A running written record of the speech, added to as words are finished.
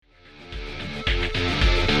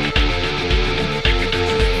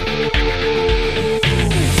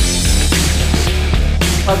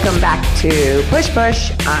Welcome back to Push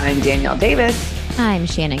Push. I'm Danielle Davis. I'm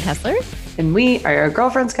Shannon Kessler. And we are your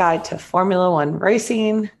girlfriend's guide to Formula One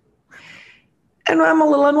racing. And I'm a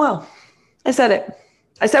little unwell. I said it.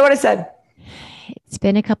 I said what I said. It's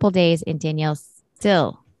been a couple days and Danielle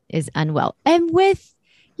still is unwell. And with,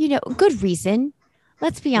 good reason.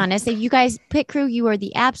 Let's be honest. If you guys, pit crew, you are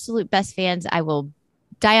the absolute best fans. I will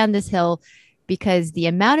die on this hill because the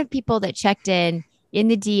amount of people that checked in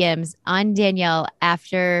the DMs on Danielle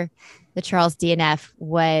after the Charles DNF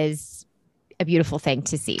was a beautiful thing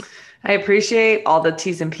to see. I appreciate all the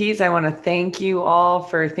T's and P's. I want to thank you all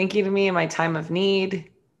for thinking of me in my time of need.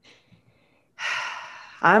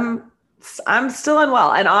 I'm still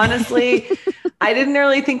unwell. And honestly, I didn't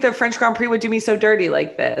really think the French Grand Prix would do me so dirty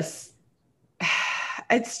like this.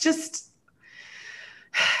 It's just,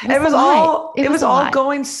 it was all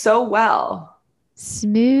going so well.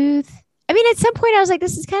 Smooth. I mean, at some point I was like,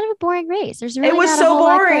 this is kind of a boring race. There's really not a whole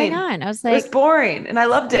lot going on. I was like, it was boring and I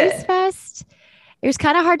loved it. It was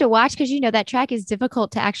kind of hard to watch because, that track is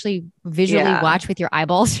difficult to actually visually watch with your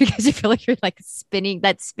eyeballs because you feel like you're like spinning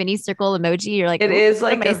that spinny circle emoji. You're like, it is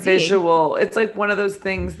like a visual. It's like one of those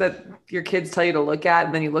things that your kids tell you to look at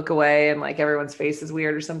and then you look away and like everyone's face is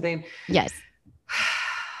weird or something. Yes.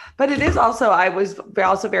 But it is also, I was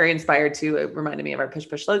also very inspired too. It reminded me of our Push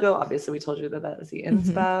Push logo. Obviously, we told you that was the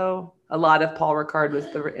inspo. Mm-hmm. A lot of Paul Ricard was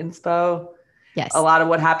the inspo. Yes. A lot of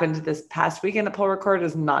what happened this past weekend at Paul Ricard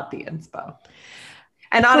is not the inspo.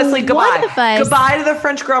 And honestly, goodbye. Goodbye to the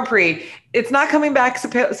French Grand Prix. It's not coming back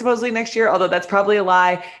supposedly next year, although that's probably a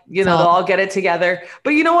lie. They'll all get it together.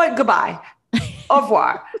 But you know what? Goodbye. Au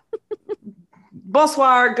revoir.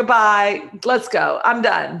 Bonsoir. Goodbye. Let's go. I'm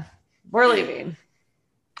done. We're leaving.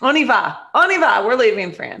 On y va. On y va. We're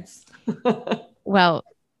leaving France. Well,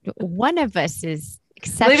 one of us is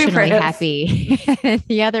exceptionally happy.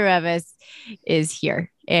 The other of us is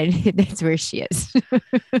here. And that's where she is.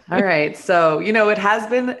 All right. So, it has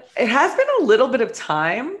been a little bit of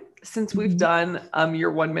time since we've done your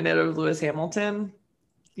 1 minute of Lewis Hamilton.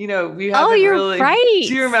 We haven't really. Right.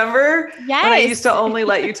 Do you remember? Yes. When I used to only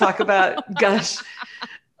let you talk about gush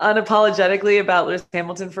unapologetically about Lewis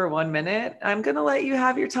Hamilton for 1 minute. I'm going to let you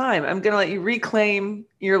have your time. I'm going to let you reclaim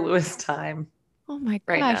your Lewis time. Oh my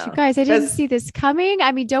gosh, you guys, I didn't see this coming.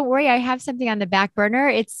 I mean, don't worry. I have something on the back burner.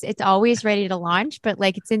 It's always ready to launch, but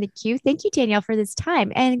like it's in the queue. Thank you, Danielle, for this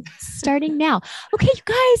time. And starting now. Okay, you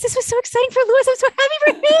guys, this was so exciting for Lewis. I'm so happy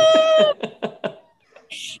for him.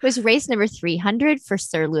 It was race number 300 for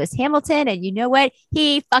Sir Lewis Hamilton. And you know what?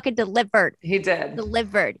 He fucking delivered. He did.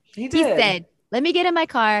 He said, let me get in my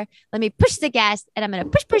car. Let me push the gas and I'm going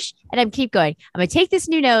to push and I'm keep going. I'm going to take this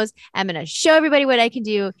new nose. I'm going to show everybody what I can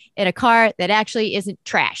do in a car that actually isn't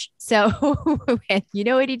trash. So you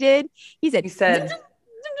know what he did? He said,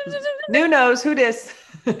 new nose, who dis?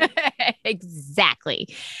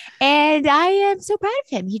 Exactly. And I am so proud of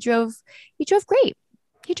him. He drove great.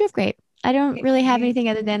 I don't really have anything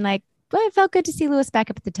other than like, well, it felt good to see Lewis back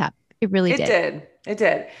up at the top. It really did. It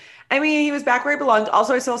did. I mean, he was back where he belonged.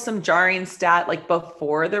 Also, I saw some jarring stat like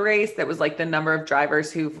before the race that was like the number of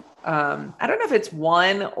drivers who've, I don't know if it's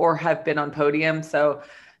won or have been on podium. So,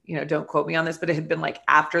 don't quote me on this, but it had been like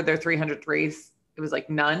after their 300th race, it was like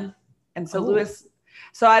none. And so Lewis,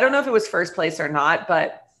 so I don't know if it was first place or not,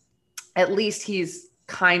 but at least he's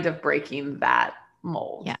kind of breaking that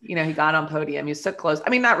mold. Yeah. He got on podium. He was so close. I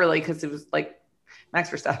mean, not really, because it was like, Max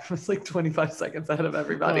Verstappen was like 25 seconds ahead of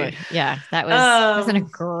everybody. Oh, yeah, that was an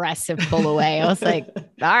aggressive pull away. I was like, all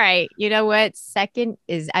right, you know what?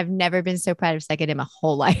 I've never been so proud of second in my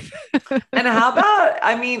whole life. And how about,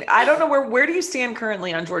 I mean, I don't know where do you stand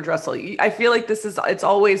currently on George Russell? I feel like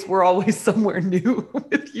we're always somewhere new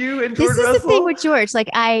with you and George Russell. This is the thing with George. Like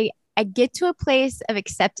I get to a place of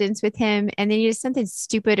acceptance with him and then he does something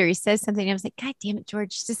stupid or he says something. And I was like, God damn it,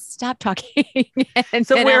 George, just stop talking.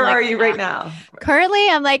 So where are you right now? Currently,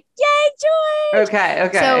 I'm like, yay, George.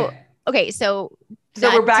 Okay. So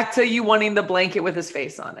we're back to you wanting the blanket with his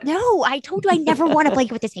face on it. No, I told you I never want a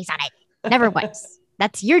blanket with his face on it. Never once.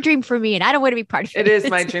 That's your dream for me and I don't want to be part of it. It is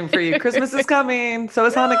my dream for you. Christmas is coming. So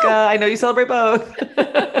is Hanukkah. I know you celebrate both.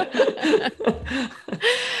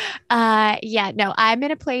 No, I'm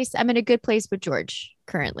in a good place with George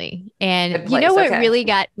currently. And you know what really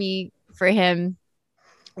got me for him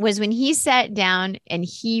was when he sat down and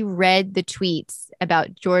he read the tweets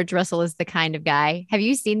about George Russell is the kind of guy. Have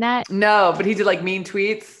you seen that? No, but he did like mean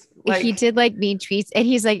tweets. He did like mean tweets and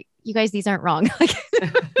he's like, you guys, these aren't wrong.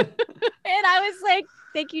 And I was like,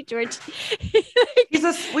 Thank you, George.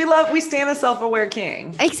 We stand a self-aware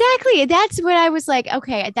king. Exactly. That's what I was like.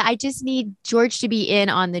 Okay, I just need George to be in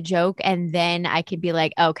on the joke, and then I could be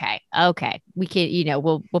like, okay, we can,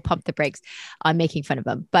 we'll pump the brakes on making fun of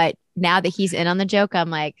him. But now that he's in on the joke, I'm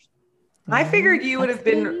like, I figured you would have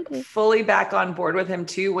been needed. fully back on board with him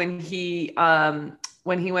too when he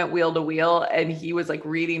went wheel to wheel and he was like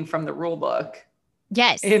reading from the rule book.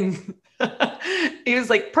 Yes. And he was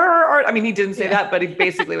like, per art. I mean, he didn't say that, but he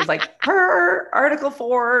basically was like, per Article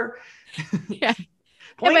 4. Yeah.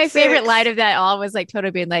 And my favorite line of that all was like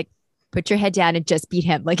Toto being like, put your head down and just beat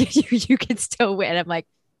him. Like you can still win. I'm like,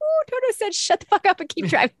 oh, Toto said, shut the fuck up and keep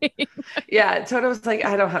driving. Yeah. Toto was like,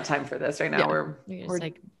 I don't have time for this right now. Yeah. We're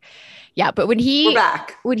like, yeah. But we're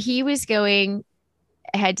back. When he was going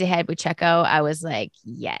head to head with Checo, I was like,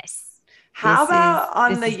 yes. How about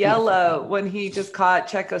on the yellow when he just caught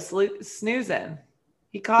Checo snoozing?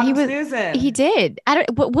 He caught him snoozing. He did.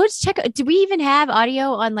 What's Checo? Do we even have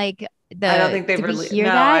audio on like I don't think they've released. No,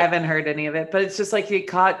 I haven't heard any of it. But it's just like he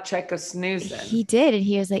caught Checo snoozing. He did, and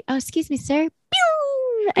he was like, "Oh, excuse me, sir."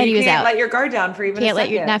 And he was out. Let your guard down for even.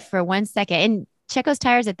 Not for 1 second. And Checo's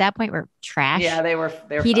tires at that point were trash. Yeah, they were.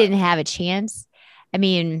 He didn't have a chance. I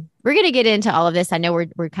mean, we're gonna get into all of this. I know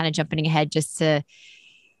we're kind of jumping ahead just to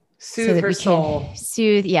soothe her soul.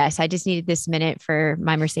 Yes, I just needed this minute for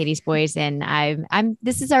my Mercedes boys, and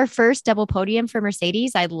this is our first double podium for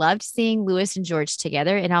Mercedes. I loved seeing Lewis and George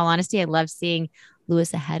together. In all honesty, I loved seeing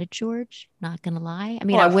Lewis ahead of George. Not gonna lie. I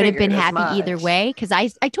mean, I would have been happy either way because I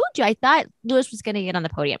told you I thought Lewis was gonna get on the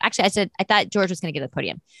podium. Actually, I said I thought George was gonna get on the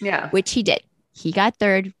podium. Yeah, which he did. He got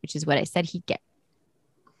third, which is what I said he'd get.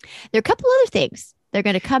 There are a couple other things. They're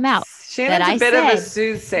going to come out. Shannon's a bit of a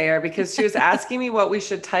soothsayer because she was asking me what we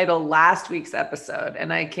should title last week's episode.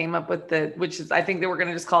 And I came up with which is, I think that we're going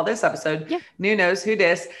to just call this episode, New Knows Who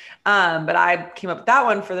Dis. But I came up with that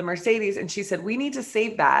one for the Mercedes. And she said, we need to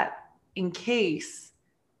save that in case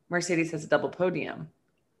Mercedes has a double podium.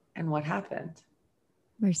 And what happened?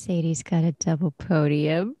 Mercedes got a double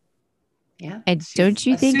podium. Yeah. And don't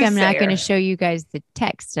you think I'm not going to show you guys the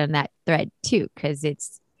text on that thread too? Because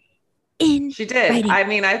it's she did. writing. I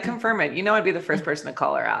mean, I confirm it. I'd be the first person to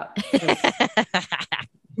call her out.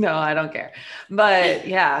 No, I don't care. But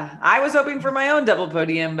yeah, I was hoping for my own double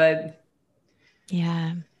podium, but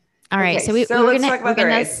yeah. All right. So we're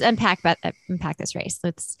gonna unpack this race.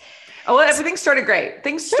 Everything started great.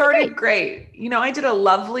 Things started great. I did a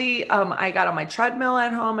lovely, I got on my treadmill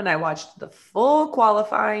at home and I watched the full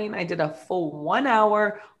qualifying. I did a full 1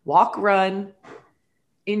 hour walk run,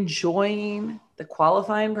 enjoying the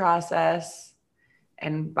qualifying process.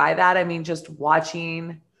 And by that, I mean, just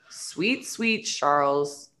watching sweet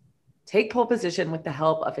Charles take pole position with the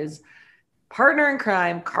help of his partner in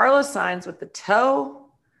crime, Carlos Sainz, with the toe.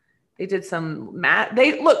 They did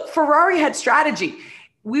Ferrari had strategy.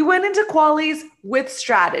 We went into qualies with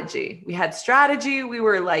strategy. We had strategy. We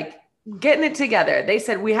were like getting it together. They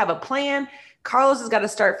said, we have a plan. Carlos has got to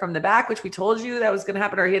start from the back, which we told you that was going to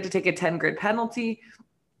happen, or he had to take a 10 grid penalty.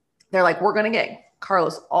 They're like, we're going to get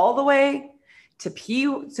Carlos all the way to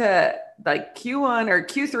Q1 or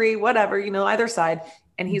Q3, whatever, either side.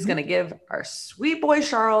 And he's going to give our sweet boy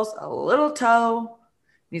Charles a little toe.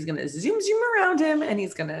 He's going to zoom around him and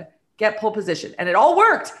he's going to get pole position. And it all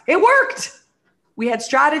worked. It worked. We had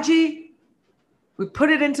strategy. We put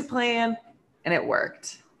it into plan and it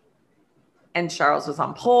worked. And Charles was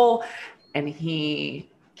on pole and he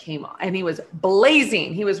came on and he was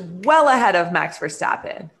blazing. He was well ahead of Max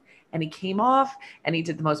Verstappen. And he came off and he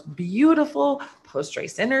did the most beautiful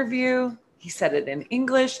post-race interview. He said it in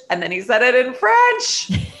English and then he said it in French.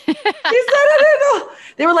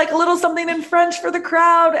 They were like a little something in French for the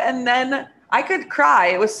crowd. And then I could cry.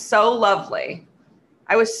 It was so lovely.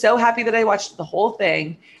 I was so happy that I watched the whole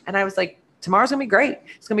thing. And I was like, tomorrow's going to be great.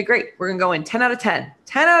 It's going to be great. We're going to go in 10 out of 10.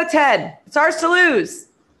 10 out of 10. It's ours to lose.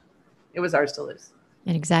 It was ours to lose.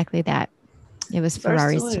 And exactly that. It was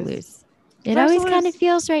Ferrari's to lose. It always kind of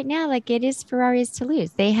feels right now like it is Ferrari's to lose.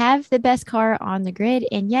 They have the best car on the grid,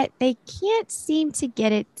 and yet they can't seem to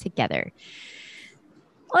get it together.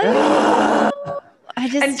 And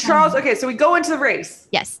Charles, okay, so we go into the race.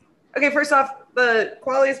 Yes. Okay, first off, the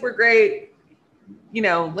qualies were great.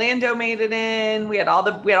 Lando made it in. We had all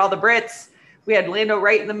the Brits. We had Lando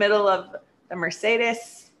right in the middle of the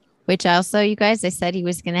Mercedes. Which also, you guys, I said he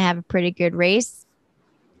was going to have a pretty good race.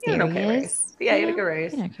 He had a race. Yeah, he had a good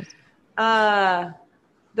race.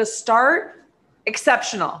 The start,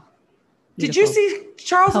 exceptional. Beautiful. Did you see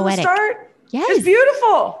Charles at the start? Yes. It was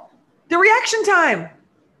beautiful. The reaction time.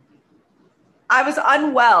 I was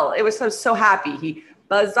unwell. It was so happy. He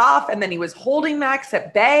buzzed off and then he was holding Max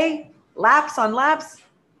at bay, laps on laps.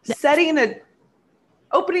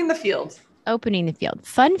 opening the field. Opening the field.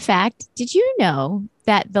 Fun fact, did you know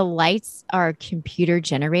that the lights are computer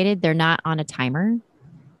generated? They're not on a timer.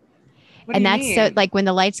 What And do you that's mean? so like when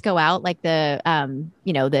the lights go out, like they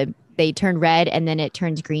turn red and then it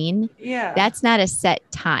turns green. Yeah. That's not a set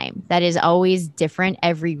time. That is always different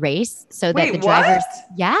every race. So that Wait, the drivers,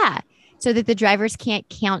 what? yeah. So that the drivers can't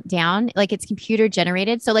count down. Like it's computer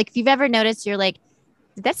generated. So like if you've ever noticed, you're like,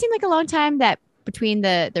 did that seem like a long time that between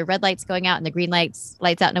the red lights going out and the green lights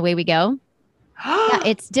out and away we go? Yeah,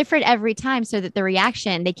 it's different every time so that the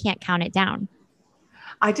reaction, they can't count it down.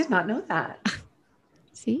 I did not know that.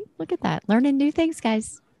 See, look at that. Learning new things,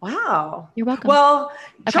 guys. Wow. You're welcome. Well,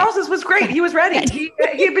 Charles's was great. He was ready. He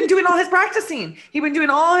had been doing all his practicing. He'd been doing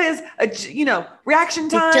all his, reaction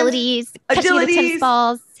times. Agilities, catching the tennis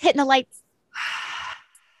balls, hitting the lights.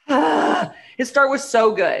 His start was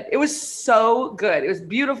so good. It was so good. It was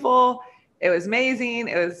beautiful. It was amazing.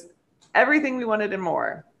 It was everything we wanted and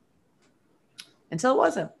more. Until it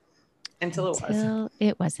wasn't. Until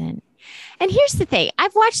it wasn't. And here's the thing.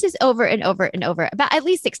 I've watched this over and over and over, about at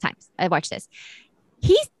least 6 times. I watched this.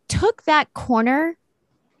 He took that corner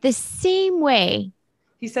the same way.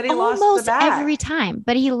 He said he almost lost the back every time,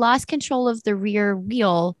 but he lost control of the rear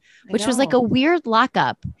wheel, which was like a weird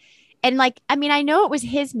lockup. And like, I mean, I know it was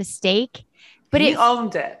his mistake, but he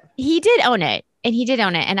owned it. He did own it. And he did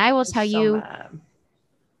own it. And I will tell you,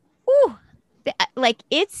 like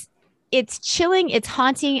it's chilling, it's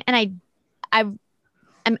haunting. And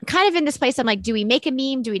I'm kind of in this place. I'm like, do we make a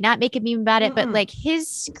meme? Do we not make a meme about it? But like his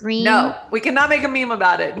screen. No, we cannot make a meme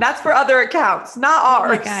about it. And that's for other accounts, not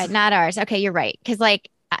ours. Oh my God, not ours. Okay, you're right. Because like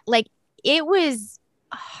it was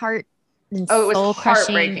heart and soul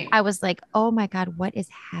crushing. I was like, oh my God, what is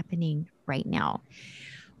happening right now?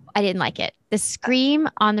 I didn't like it. The scream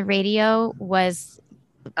on the radio was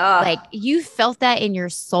like you felt that in your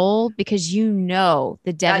soul because you know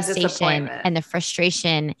the devastation and the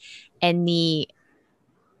frustration and the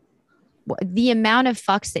amount of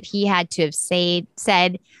fucks that he had to have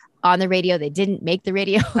said on the radio that didn't make the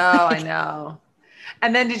radio. Oh, I know.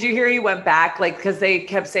 And then did you hear he went back? Like, because they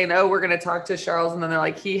kept saying, oh, we're going to talk to Charles. And then they're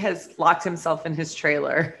like, he has locked himself in his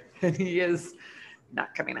trailer and he is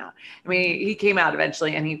not coming out. I mean, he came out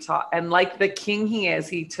eventually and he talked, and like the king he is,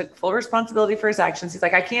 he took full responsibility for his actions. He's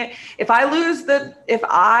like, I can't, if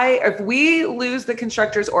we lose the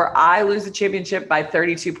constructors or I lose the championship by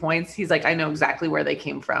 32 points, he's like, I know exactly where they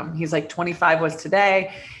came from. He's like, 25 was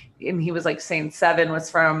today. And he was like saying 7 was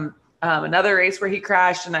from another race where he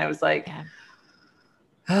crashed. And I was like,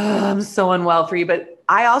 I'm so unwell for you. But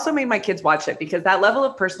I also made my kids watch it because that level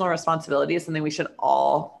of personal responsibility is something we should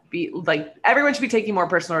all be like, everyone should be taking more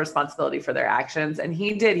personal responsibility for their actions. And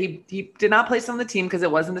he did. He did not place on the team because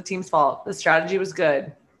it wasn't the team's fault. The strategy was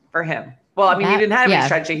good for him. Well, I mean, he didn't have any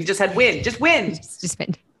strategy. He just had win. Just win. Just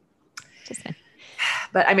win.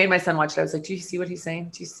 But I made my son watch it. I was like, do you see what he's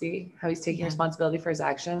saying? Do you see how he's taking responsibility for his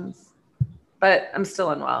actions? But I'm still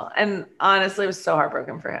unwell. And honestly, it was so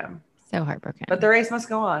heartbroken for him. So heartbroken. But the race must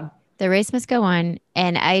go on. The race must go on.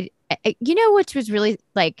 And I which was really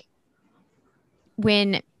like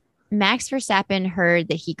when Max Verstappen heard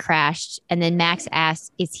that he crashed and then Max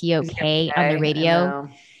asked, is he okay on the radio?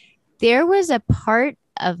 There was a part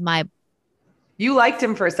of my you liked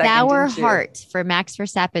him for a second, sour heart for Max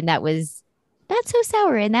Verstappen that was not so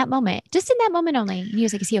sour in that moment, just in that moment only. And he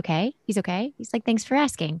was like, is he okay? He's okay. He's like, thanks for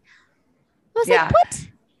asking. I was like, what?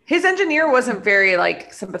 His engineer wasn't very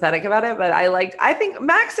like sympathetic about it, but I think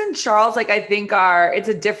Max and Charles, like, I think it's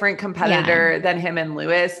a different competitor than him and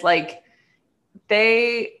Lewis. Like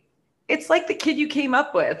it's like the kid you came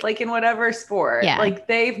up with, like in whatever sport, like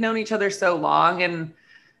they've known each other so long. And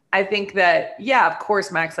I think that, of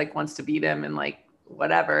course Max like wants to beat him and like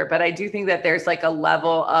whatever, but I do think that there's like a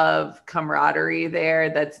level of camaraderie there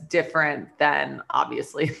that's different than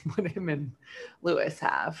obviously what him and Lewis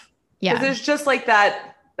have. Yeah. Cause there's just like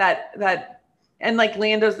that, and like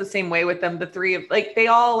Lando's the same way with them. The three of like, they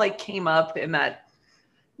all like came up in that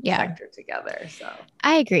sector together. So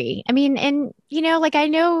I agree. I mean, and like, I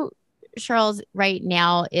know Charles right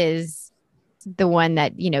now is the one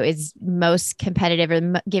that, is most competitive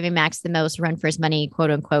or giving Max the most run for his money, quote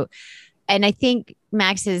unquote. And I think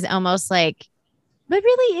Max is almost like, but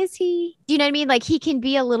really, is he? Do you know what I mean? Like he can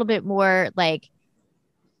be a little bit more like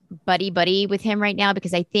buddy with him right now,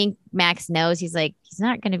 because I think Max knows he's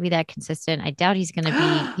not going to be that consistent. I doubt he's going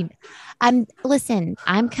to be.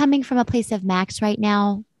 I'm coming from a place of Max right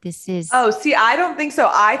now. This is. Oh, see, I don't think so.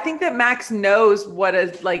 I think that Max knows what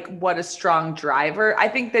a strong driver. I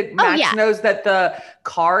think that Max knows that the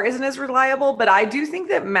car isn't as reliable, but I do think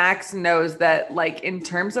that Max knows that like in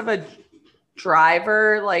terms of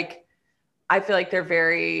driver, like I feel like they're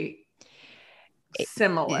very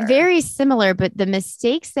similar. Very similar, but the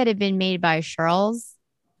mistakes that have been made by Charles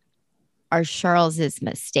are Charles's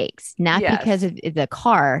mistakes, not because of the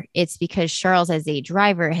car. It's because Charles, as a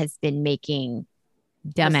driver, has been making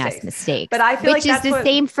dumbass mistakes. But I feel which is the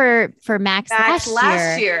same for Max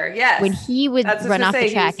last year. Yes, when he would run off the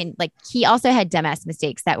track, and like he also had dumbass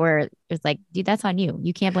mistakes that were, it was like, dude, that's on you.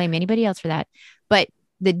 You can't blame anybody else for that. But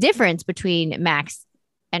the difference between Max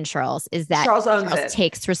and Charles is that Charles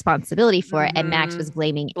takes responsibility for it, and Max was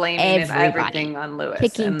blaming everything on Lewis,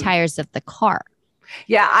 kicking tires of the car.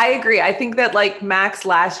 Yeah, I agree. I think that like Max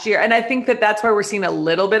last year, and I think that that's where we're seeing a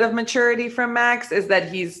little bit of maturity from Max, is that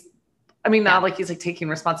he's, I mean, not like he's like taking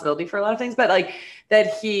responsibility for a lot of things, but like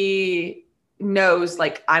that he knows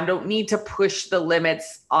like, I don't need to push the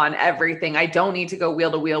limits on everything. I don't need to go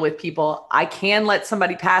wheel to wheel with people. I can let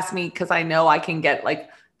somebody pass me because I know I can get like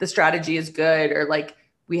the strategy is good, or like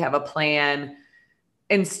we have a plan,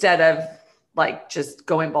 instead of like just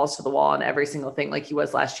going balls to the wall on every single thing like he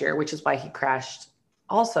was last year, which is why he crashed.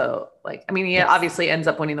 Also, like, I mean, he obviously ends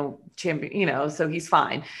up winning the champion, you know, so he's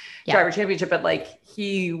fine. Driver championship, but like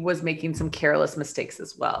he was making some careless mistakes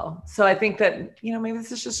as well. So I think that, you know, maybe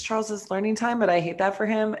this is just Charles's learning time, but I hate that for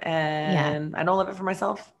him, and I don't love it for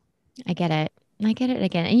myself. I get it. I get it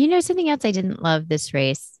again. And you know, something else I didn't love this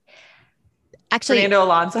race. Actually, Fernando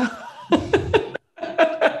Alonso.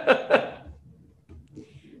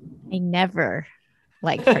 I never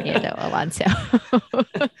liked Fernando Alonso.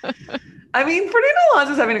 I mean, Fernando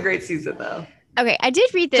Alonso's having a great season, though. Okay, I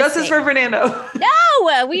did read this. Justice for Fernando.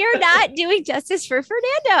 No, we are not doing justice for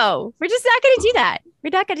Fernando. We're just not going to do that.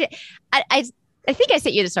 We're not going to. I think I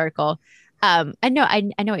sent you this article. I know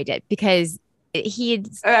I did, because he had.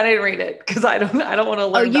 I didn't read it because I don't want to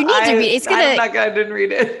learn. Oh, you need to read it. It's gonna. I didn't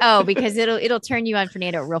read it. Oh, because it'll turn you on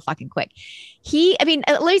Fernando real fucking quick. I mean,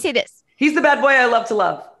 let me say this. He's the bad boy I love to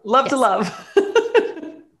love. Love to love.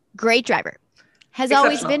 Great driver. Has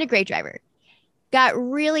always been a great driver. Got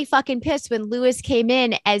really fucking pissed when Lewis came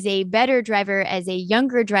in as a better driver, as a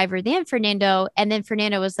younger driver than Fernando. And then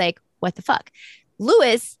Fernando was like, what the fuck?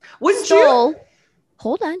 Lewis stole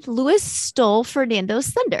Fernando's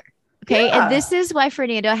thunder. Okay. Yeah. And this is why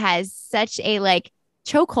Fernando has such a like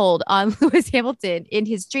chokehold on Lewis Hamilton in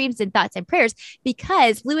his dreams and thoughts and prayers,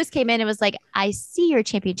 because Lewis came in and was like, I see your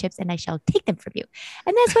championships and I shall take them from you.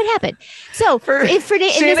 And that's what happened. So Shannon, in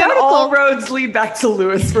this article, all roads lead back to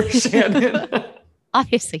Lewis for Shannon.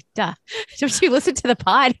 Obviously, duh. Don't you listen to the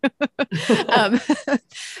pod?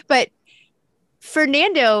 But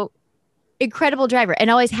Fernando, incredible driver, and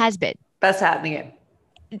always has been. Best hat in the game.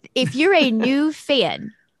 If you're a new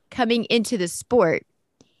fan coming into the sport,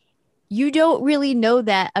 you don't really know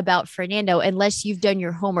that about Fernando unless you've done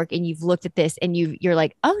your homework and you've looked at this and you're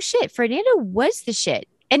like, oh shit, Fernando was the shit.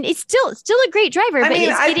 And it's still a great driver, but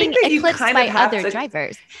it's getting eclipsed by other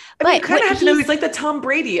drivers. But you kind of have to know he's like the Tom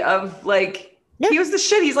Brady of like, he was the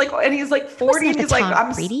shit. He's like, and he's like 40 and he's like,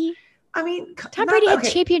 Tom Brady. I mean, Tom Brady had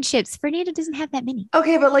championships. Fernando doesn't have that many.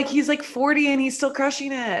 Okay, but like he's like 40 and he's still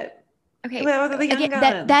crushing it. Okay.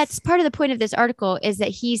 Again, that's part of the point of this article, is that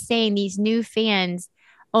he's saying these new fans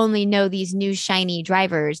only know these new shiny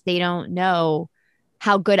drivers. They don't know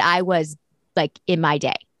how good I was like in my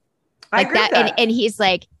day. Like I agree with that. And he's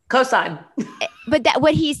like, cosign. But that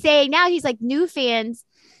what he's saying now, he's like, new fans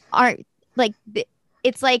aren't like,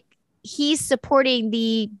 it's like he's supporting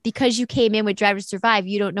because you came in with Drive to Survive,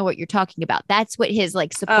 you don't know what you're talking about. That's what his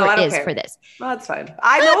like support is for this. Well, that's fine.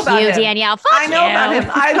 I know about him. Danielle. I know about him.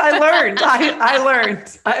 I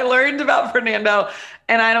learned. I learned about Fernando,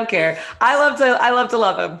 and I don't care. I love to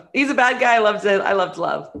love him. He's a bad guy. I love to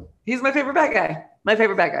love. He's my favorite bad guy. My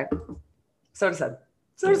favorite bad guy. So said.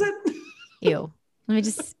 Ew. Let me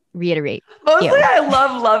just reiterate. Mostly, I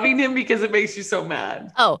love loving him because it makes you so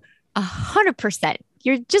mad. Oh, 100%.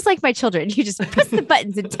 You're just like my children. You just press the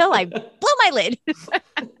buttons until I blow my lid.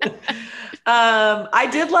 I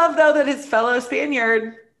did love, though, that his fellow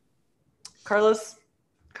Spaniard, Carlos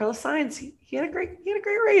Sainz, he had a great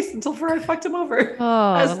race until Ferrari fucked him over.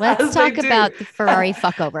 Oh, let's talk about the Ferrari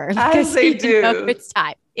fuckover. As they do. It's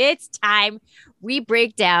time. It's time. We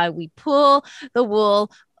break down. We pull the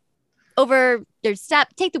wool over.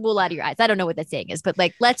 Take the wool out of your eyes. I don't know what that saying is, but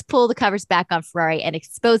like, let's pull the covers back on Ferrari and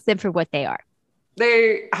expose them for what they are.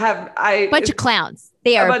 They have a bunch of clowns.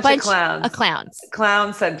 They are a bunch of clowns.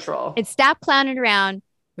 Clown central. And stop clowning around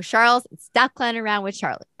with Charles. And stop clowning around with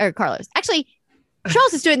Carlos. Actually,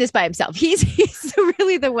 Charles is doing this by himself. He's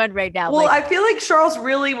really the one right now. Well, I feel like Charles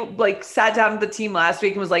really like sat down with the team last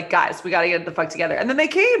week and was like, guys, we got to get the fuck together. And then they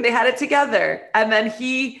came. They had it together. And then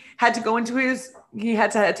he had to go into his he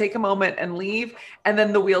had to take a moment and leave. And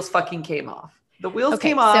then the wheels fucking came off. The wheels Okay,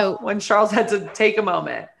 came off so- when Charles had to take a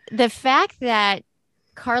moment. The fact that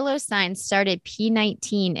Carlos Sainz started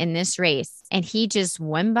P19 in this race and he just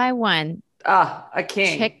one by one A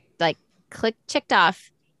king. checked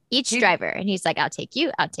off each driver. And he's like, I'll take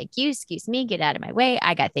you. Excuse me. Get out of my way.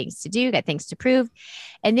 I got things to do, got things to prove.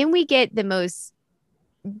 And then we get the most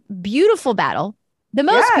beautiful battle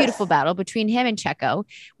between him and Checo,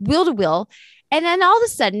 wheel to wheel. And then all of a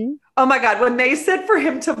sudden, oh my God, when they said for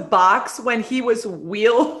him to box when he was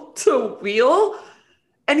wheel to wheel,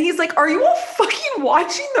 and he's like, are you all fucking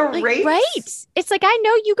watching the race? Right. It's like, I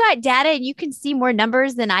know you got data and you can see more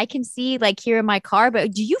numbers than I can see, like here in my car,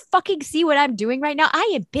 but do you fucking see what I'm doing right now? I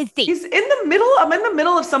am busy. I'm in the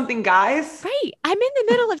middle of something, guys. Right. I'm in the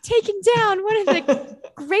middle of taking down one of the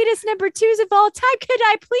greatest number 2s of all time. Could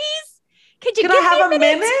I please? Can I have a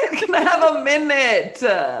minute? Can I have a minute?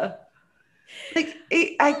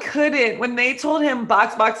 I couldn't. When they told him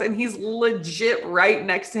box, and he's legit right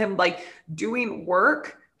next to him, like doing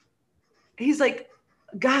work, he's like,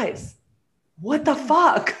 guys, what the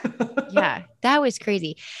fuck? Yeah, that was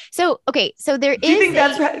crazy. So, okay. So do you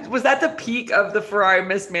think was that the peak of the Ferrari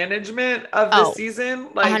mismanagement of this season?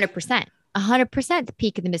 100%. 100% the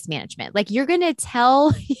peak of the mismanagement. Like, you're going to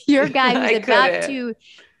tell your guy who's about to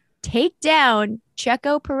take down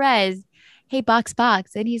Checo Perez, hey, box.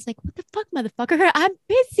 And he's like, what the fuck, motherfucker? I'm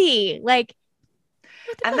busy. Like,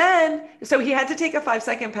 and then, so he had to take a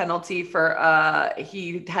 5-second penalty for,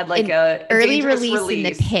 he had like a early release in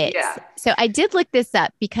the pits. Yeah. So I did look this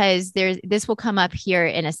up because this will come up here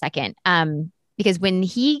in a second. Because when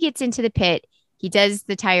he gets into the pit, he does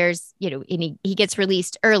the tires, and he gets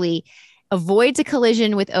released early, avoids a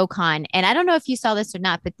collision with Ocon. And I don't know if you saw this or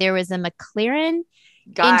not, but there was a McLaren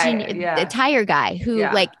the tire guy who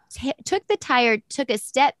took the tire, took a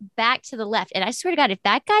step back to the left. And I swear to God, if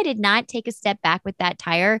that guy did not take a step back with that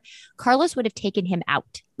tire, Carlos would have taken him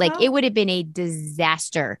out. Like, it would have been a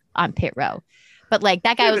disaster on pit row. But like,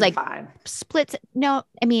 that guy was like splits. No,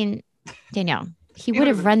 I mean, Danielle, he would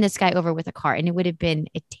have run this guy over with a car and it would have been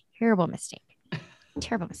a terrible mistake.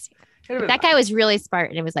 That guy was really smart.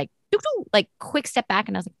 And it was like quick step back.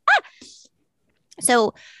 And I was like, ah.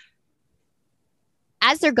 So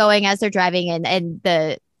as they're driving and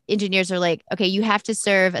the engineers are like, okay, you have to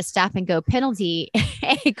serve a stop and go penalty.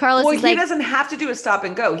 And Carlos he doesn't have to do a stop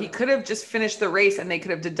and go. He could have just finished the race and they could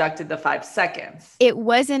have deducted the 5 seconds. It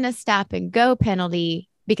wasn't a stop and go penalty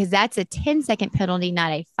because that's a 10-second penalty,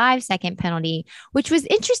 not a 5-second penalty, which was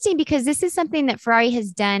interesting because this is something that Ferrari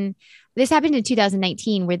has done. This happened in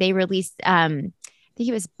 2019 where they released, I think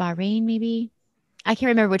it was Bahrain, maybe. I can't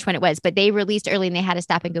remember which one it was, but they released early and they had a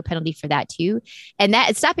stop and go penalty for that too. And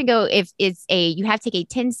that stop and go, if it's you have to take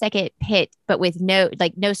a 10-second pit, but with no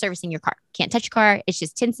servicing your car, can't touch your car. It's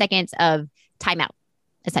just 10 seconds of timeout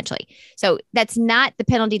essentially. So that's not the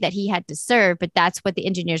penalty that he had to serve, but that's what the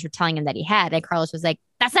engineers were telling him that he had. And Carlos was like,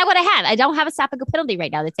 that's not what I have. I don't have a stop and go penalty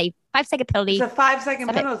right now. That's a 5-second penalty. It's a 5-second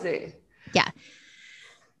penalty. Yeah.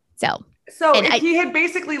 So if he had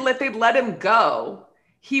basically they'd let him go,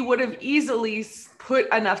 he would have easily put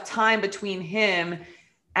enough time between him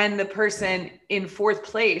and the person in 4th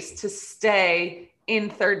place to stay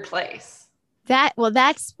in 3rd place. That's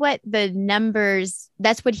what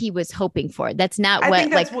that's what he was hoping for. That's not what, I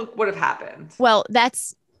think that's what would have happened. Well,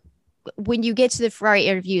 that's when you get to the Ferrari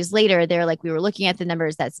interviews later, they're like, we were looking at the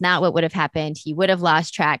numbers. That's not what would have happened. He would have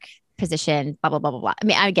lost track position, blah, blah, blah, blah, blah. I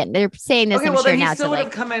mean, again, they're saying this. Okay, well, then he still would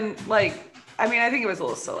have come in I mean, I think it was a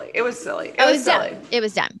little silly. It was silly. It was silly. Dumb. It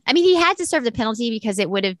was dumb. I mean, he had to serve the penalty because it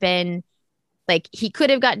would have been like he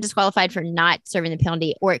could have gotten disqualified for not serving the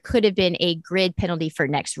penalty, or it could have been a grid penalty for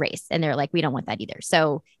next race. And they're like, we don't want that either.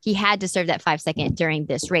 So he had to serve that 5-second during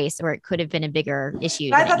this race, or it could have been a bigger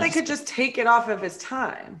issue. I thought they could just take it off of his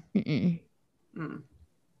time. Mm-mm.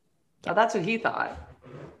 Oh, that's what he thought.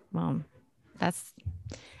 Well, that's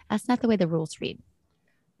not the way the rules read.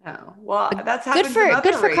 Oh, well, that's good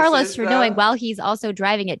for Carlos for knowing while he's also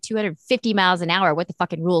driving at 250 miles an hour what the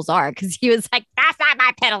fucking rules are, because he was like, that's not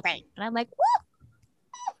my penalty. And I'm like,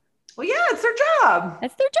 whoa. Well, yeah, it's their job.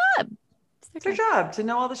 That's their job. It's their job to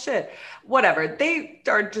know all the shit. Whatever. They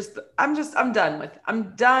are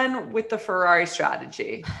I'm done with the Ferrari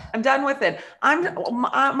strategy. I'm done with it.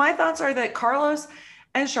 My thoughts are that Carlos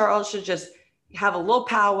and Charles should just have a little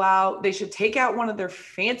powwow. They should take out one of their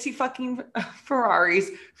fancy fucking Ferraris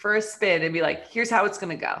for a spin and be like, here's how it's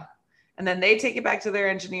going to go. And then they take it back to their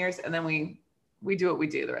engineers. And then we do what we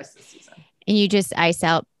do the rest of the season. And you just ice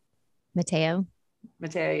out Mateo.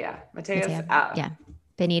 Yeah. Mateo's out. Yeah.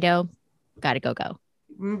 Benito. Gotta go.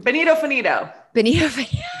 Benito Finito.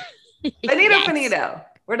 Finito, finito.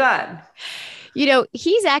 We're done.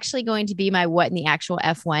 He's actually going to be my what in the actual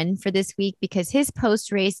F1 for this week because his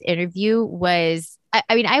post-race interview was,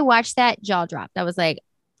 I mean, I watched that, jaw dropped. I was like,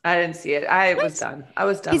 I didn't see it. I was done. I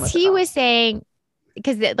was done with it. Because he was saying,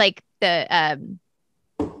 because both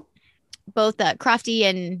Crofty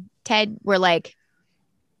and Ted were like,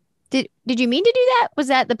 did you mean to do that? Was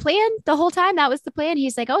that the plan the whole time? That was the plan.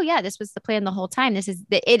 He's like, oh yeah, this was the plan the whole time. This is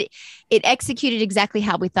it executed exactly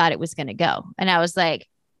how we thought it was going to go. And I was like,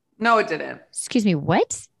 no, it didn't. Excuse me,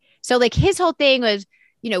 what? So like his whole thing was,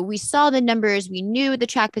 we saw the numbers, we knew the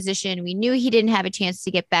track position, we knew he didn't have a chance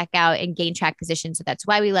to get back out and gain track position. So that's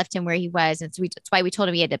why we left him where he was. And so that's why we told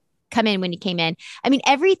him he had to come in when he came in. I mean,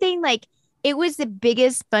 everything, like, it was the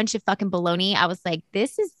biggest bunch of fucking baloney. I was like,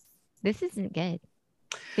 this isn't good.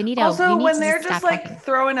 Benito, also, when they're just like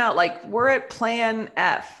throwing out, like, we're at plan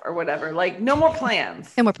F or whatever, like, no more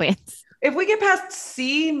plans. No more plans. If we get past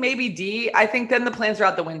C, maybe D, I think then the plans are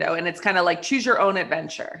out the window and it's kind of like choose your own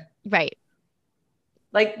adventure. Right.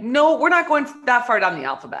 Like, no, we're not going that far down the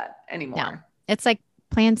alphabet anymore. No. It's like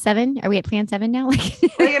plan 7. Are we at plan 7 now? Like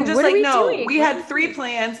I'm just like, no, doing? We had 3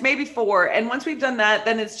 plans, maybe 4. And once we've done that,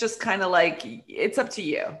 then it's just kind of like, it's up to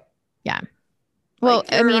you. Yeah. Well,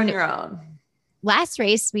 like, you're on your own. Last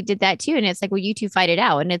race, we did that too. And it's like, well, you two fight it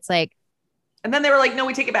out. And it's like, and then they were like, no,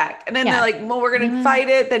 we take it back. And then they're like, well, we're going to fight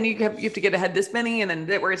it. Then you have to get ahead this many. And then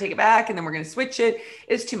we're going to take it back. And then we're going to switch it.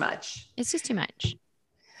 It's too much. It's just too much.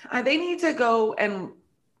 They need to go and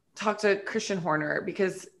talk to Christian Horner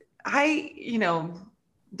because I,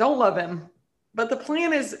 don't love him. But the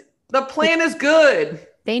plan is good.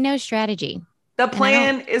 They know strategy. The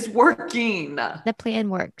plan is working. The plan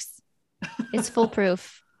works. It's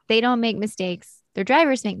foolproof. They don't make mistakes. Their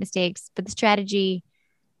drivers make mistakes, but those strategists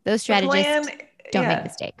don't make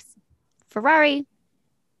mistakes. Ferrari,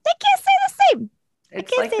 they can't say the same.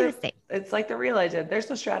 It's like the relay did. There's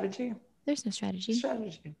no strategy. There's no strategy.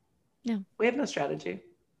 No. We have no strategy.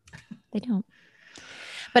 They don't.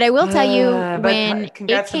 But I will tell you, when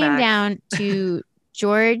it came down to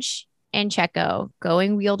George and Checo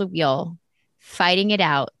going wheel to wheel, fighting it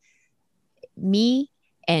out, me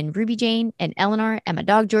and Ruby Jane and Eleanor and my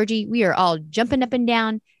dog Georgie, we are all jumping up and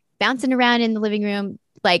down, bouncing around in the living room,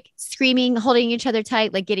 like screaming, holding each other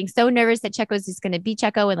tight, like getting so nervous that Checo's just going to beat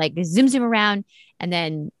Checo and like zoom around. And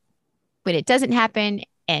then when it doesn't happen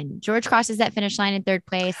and George crosses that finish line in 3rd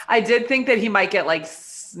place. I did think that he might get like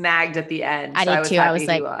snagged at the end. I did too. I was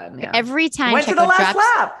like, every time went Checo to the last drops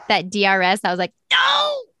lap. That DRS, I was like,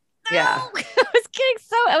 no. Yeah.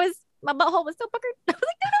 My butthole was so puckered. I was like,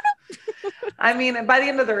 no. I mean, by the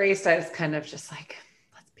end of the race, I was kind of just like,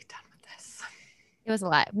 let's be done with this. It was a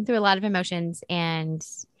lot. Went through a lot of emotions and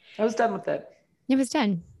I was done with it. It was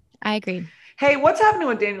done. I agree. Hey, what's happening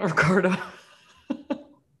with Daniel Ricciardo?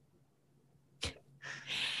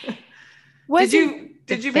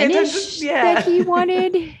 Did you pay attention? Yeah. That he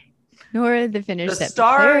wanted, nor the finish the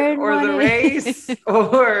start or wanted. The race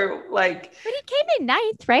or like. But he came in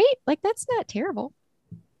 9th, right? Like that's not terrible.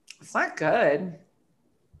 It's not good.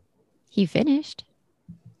 He finished.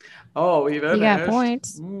 Oh, he finished. He got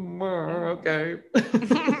points. Okay.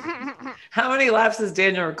 How many laps has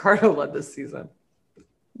Daniel Ricciardo led this season?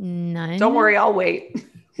 None. Don't worry, I'll wait.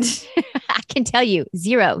 I can tell you,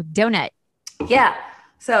 0 donut. Yeah.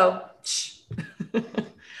 So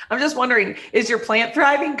I'm just wondering, is your plant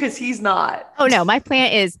thriving? Because he's not. Oh no, my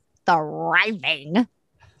plant is thriving.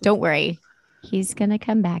 Don't worry. He's going to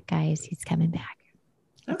come back, guys. He's coming back.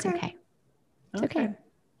 It's okay. It's okay.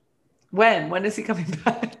 When is he coming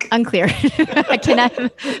back? Unclear. I cannot.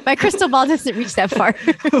 My crystal ball doesn't reach that far.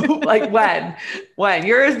 Like when?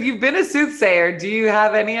 You've been a soothsayer. Do you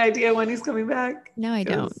have any idea when he's coming back? No, I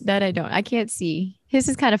don't. That I don't. I can't see. His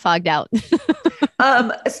is kind of fogged out.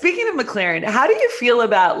 Speaking of McLaren, how do you feel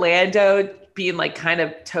about Lando being like kind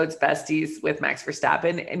of totes besties with Max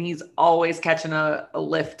Verstappen, and he's always catching a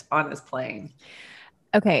lift on his plane?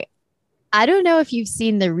 Okay, I don't know if you've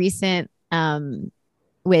seen the recent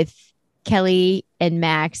with Kelly and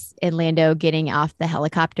Max and Lando getting off the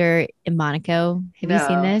helicopter in Monaco. Have you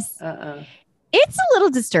seen this? It's a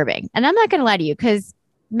little disturbing. And I'm not going to lie to you because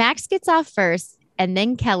Max gets off first and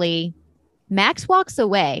then Kelly. Max walks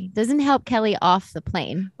away, doesn't help Kelly off the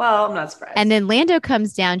plane. Well, I'm not surprised. And then Lando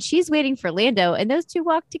comes down. She's waiting for Lando and those two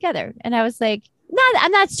walk together. And I was like,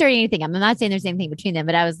 I'm not starting anything. I'm not saying there's anything between them,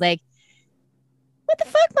 but I was like, what the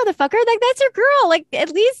fuck, motherfucker? Like, that's your girl. Like,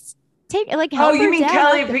 at least take like help. Oh, you mean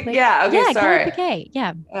Kelly? Yeah. Okay. Yeah, sorry. Kelly Piquet.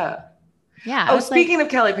 Yeah. Yeah. Oh, speaking of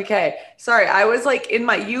Kelly Piquet, sorry, I was like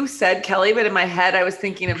you said Kelly, but in my head I was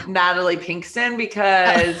thinking of Natalie Pinkston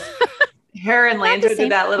because Her and Not the Lando same.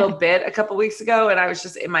 did that little Yeah. bit a couple weeks ago, and I was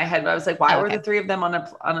just in my head. I was like, why Oh, were okay. the three of them on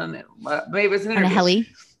maybe it was an On a interview. heli.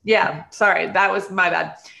 Yeah, sorry, that was my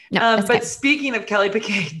bad. No, that's But okay. speaking of Kelly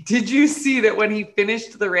Piquet, did you see that when he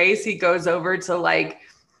finished the race, he goes over to like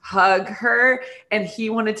hug her, and he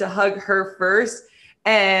wanted to hug her first,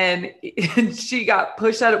 and she got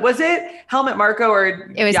pushed out. Was it Helmut Marko or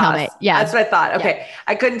It was Yas? Helmut, yeah. That's what I thought. Okay,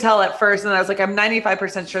 I couldn't tell at first, and I was like, I'm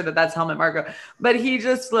 95% sure that that's Helmut Marko, but he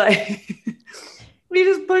just like he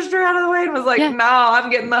just pushed her out of the way and was like, Yeah. no, I'm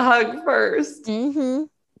getting the hug first. Mm-hmm.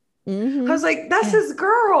 Mm-hmm. I was like, that's his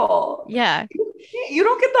girl. Yeah. You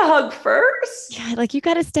don't get the hug first. Yeah. Like, you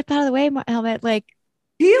got to step out of the way, Helmut. Like,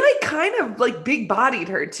 He like kind of like big bodied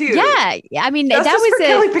her too. yeah. I mean, That's that just was for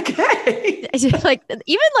Kelly Piquet. like,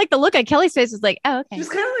 even like the look on Kelly's face was like, oh, okay. She was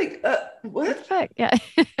kind of like, What the what? fuck? Yeah.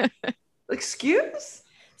 Excuse?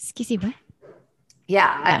 Excuse me, what?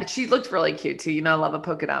 Yeah, she looked really cute too. I love a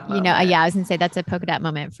polka dot moment. Yeah, I was gonna say that's a polka dot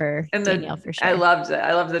moment for And Danielle for sure. I loved it.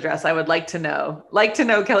 I love the dress. I would like to know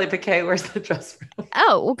Kelly Piquet, where's the dress from?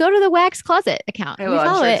 Oh, we'll go to the Wax Closet account. I We will.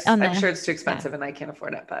 follow it I'm on sure it's too expensive and I can't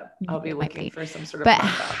afford it, but I'll be It might looking be. for some sort of But fun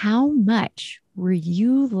stuff. how much were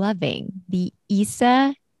you loving the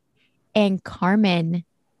Issa and Carmen?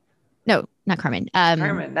 No, not Carmen.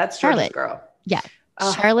 Carmen, that's George's Charlotte. girl. Yeah.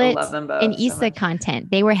 Oh, Charlotte I love them both and so Issa much. content.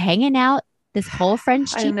 They were hanging out this whole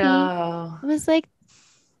French I GP. know. It was like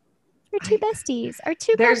our two besties, our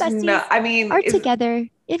two girl There's besties no, I mean, are together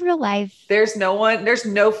in real life. there's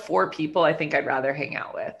no four people I think I'd rather hang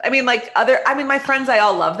out with. I mean, my friends, I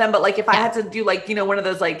all love them, but like if I had to do like, one of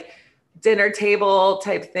those like dinner table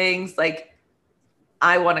type things, like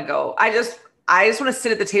I want to go, I just want to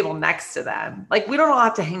sit at the table next to them. Like we don't all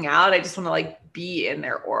have to hang out. I just want to like be in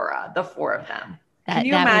their aura, the four of them. Can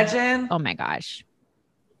you imagine? Oh my gosh.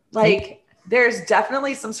 Like there's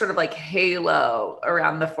definitely some sort of like halo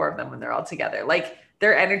around the four of them when they're all together. Like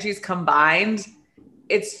their energies combined,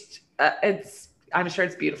 I'm sure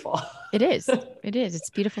it's beautiful. It is. It is. It's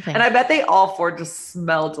a beautiful thing. And I bet they all four just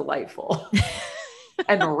smell delightful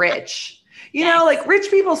and rich. Yes. Like rich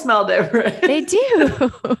people smell different. They do.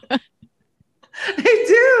 They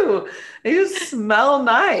do. They just smell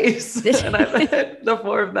nice. And I bet the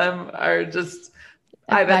four of them are just,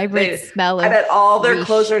 I bet all their riche.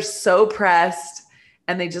 clothes are so pressed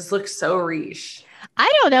and they just look so riche.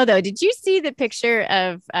 I don't know though. Did you see the picture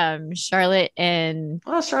of Charlotte and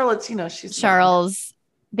Charlotte's, she's Charles?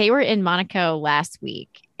 They were in Monaco last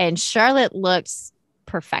week, and Charlotte looked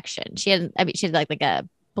perfection. She had like a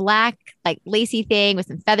black like lacy thing with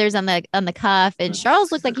some feathers on the cuff, and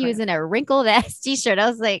Charles looked like he was in a wrinkled ass t-shirt. I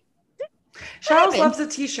was like, Charles loves a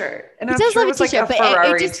t-shirt, and he I'm does sure love a t-shirt, like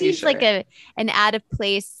but it just t-shirt. seems like an out of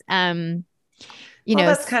place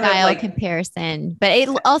that's kind of style like comparison. But it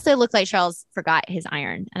also looked like Charles forgot his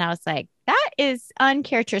iron, and I was like, that is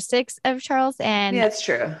uncharacteristic of Charles. And yeah, it's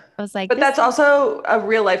true. I was like, but that's also a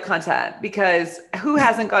real life content, because who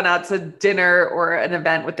hasn't gone out to dinner or an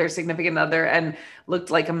event with their significant other and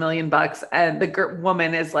looked like $1 million, and the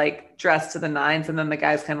woman is like dressed to the nines, and then the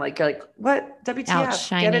guy's kind of like, you're like, what?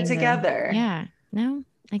 WTF? Get it together. Yeah, no,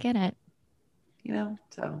 I get it.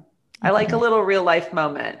 So I like a little real life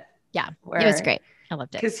moment. Yeah, it was great. I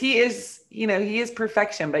loved it. Because he is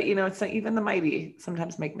perfection, but it's not, even the mighty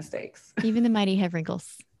sometimes make mistakes. Even the mighty have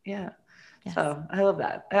wrinkles. Yeah. Yes. So I love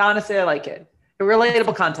that. I like it.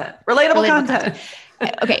 Relatable content. Relatable content.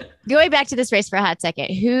 Okay. Going back to this race for a hot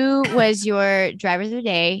second. Who was your driver of the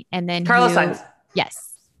day? And then Carlos Sainz.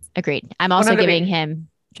 Yes. Agreed. I'm also 100%. giving him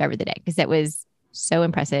driver of the day because that was so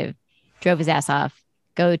impressive. Drove his ass off.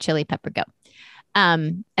 Go chili pepper, go.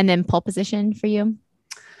 And then pole position for you.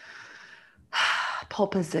 Pole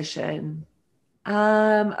position.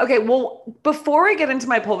 Okay. Well, before I get into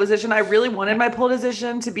my pole position, I really wanted my pole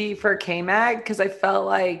position to be for K-Mag, because I felt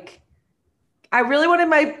like I really wanted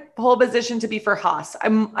my pole position to be for Haas.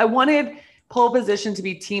 I wanted pole position to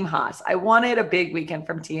be Team Haas. I wanted a big weekend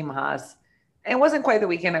from Team Haas. And it wasn't quite the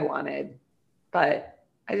weekend I wanted, but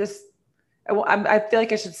I feel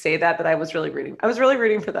like I should say that I was really rooting. I was really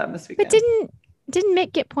rooting for them this weekend. But didn't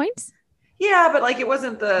Mick get points? Yeah, but like it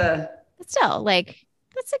wasn't the. But still, like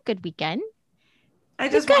that's a good weekend. I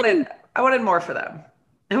wanted more for them.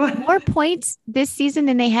 More points this season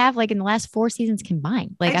than they have like in the last 4 seasons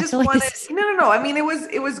combined. Like I feel like this is no. I mean, it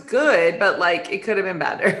was good, but like it could have been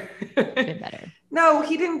better. No,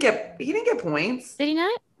 he didn't get points. Did he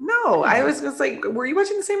not? No, I was just like, were you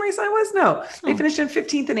watching the same race I was? No, they finished in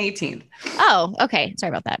 15th and 18th. Oh, okay. Sorry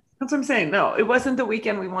about that. That's what I'm saying. No, it wasn't the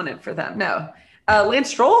weekend we wanted for them. No, Lance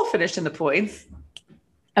Stroll finished in the points.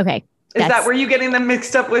 Okay. Were you getting them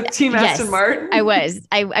mixed up with Team Aston Martin? I was.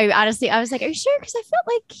 I honestly, I was like, are you sure? Because I felt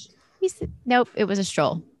like Nope, it was a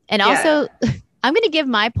stroll. And Yeah. also, I'm going to give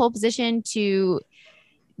my pole position to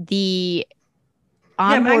the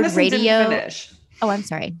onboard Magnussen radio. didn't finish. Oh, I'm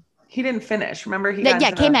sorry. He didn't finish. Remember, he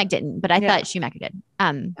got K-Mag didn't, but I thought Schumacher did.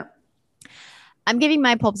 I'm giving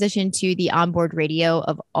my pole position to the onboard radio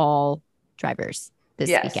of all drivers this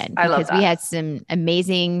weekend, because we had some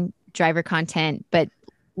amazing driver content, but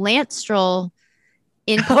Lance Stroll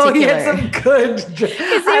in particular. Oh, he had some good.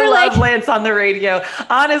 I love Lance on the radio.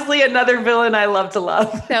 Honestly, another villain I love to love.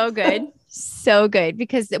 So good,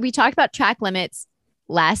 because we talked about track limits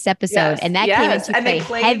last episode, and that came into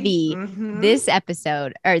play heavy this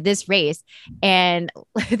episode or this race, and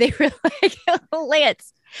they were like,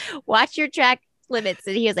 Lance, watch your track limits,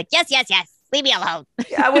 and he was like, yes, leave me alone.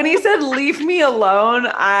 When he said leave me alone,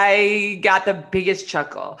 I got the biggest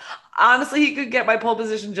chuckle. Honestly, he could get my pole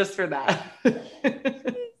position just for that.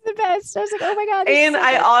 The best. I was like, oh my God. And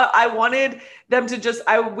I wanted them to just,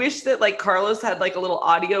 I wish that like Carlos had like a little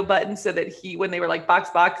audio button so that he, when they were like box,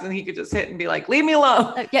 and he could just hit and be like, leave me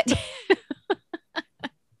alone. Yeah.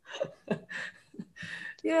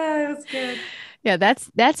 Yeah, it was good. Yeah,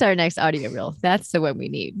 that's our next audio reel. That's the one we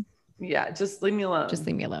need. Yeah, just leave me alone. Just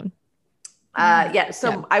leave me alone.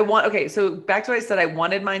 So back to what I said, I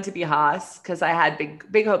wanted mine to be Haas because I had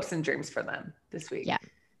big hopes and dreams for them this week. Yeah.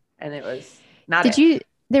 And it was not.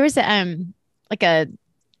 There was a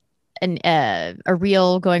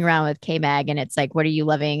reel going around with K-Mag, and it's like, what are you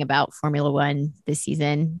loving about Formula One this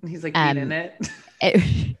season? He's like eating it.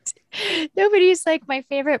 Nobody's like, my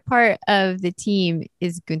favorite part of the team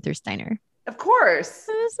is Gunther Steiner. Of course.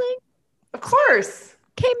 I was like, of course.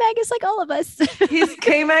 K-Mag is like all of us.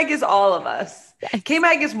 K-Mag is all of us. Yes.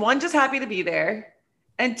 K-Mag is 1, just happy to be there,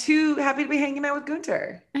 and 2, happy to be hanging out with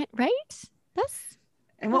Gunther. Right?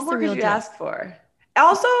 What more could you ask for?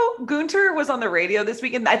 Also, Gunther was on the radio this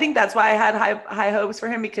weekend. I think that's why I had high hopes for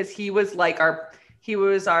him, because he was like our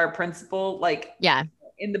principal, like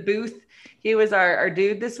in the booth. He was our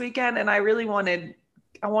dude this weekend, and I really wanted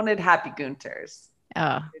happy Gunthers.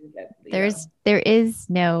 Oh, there is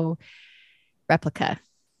no replica.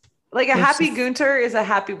 Like happy Gunther is a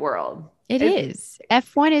happy world. It is.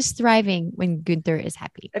 F1 is thriving when Gunther is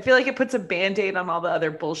happy. I feel like it puts a Band-Aid on all the other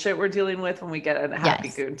bullshit we're dealing with when we get a happy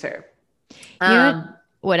Gunther. You know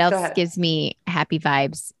what else gives me happy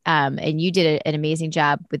vibes? And you did an amazing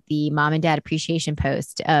job with the mom and dad appreciation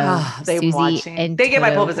post of Susie and they get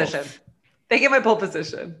my pole position. They get my pole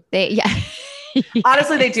position.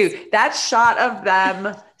 Honestly, they do. That shot of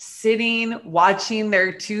them sitting, watching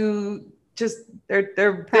their two,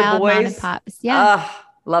 their boys. Mom and pops. Yeah.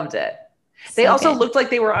 Loved it. They also looked like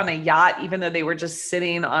they were on a yacht, even though they were just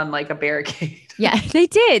sitting on like a barricade. Yeah, they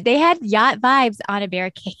did. They had yacht vibes on a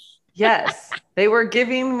barricade. Yes. They were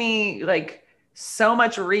giving me like so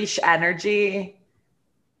much Riche energy.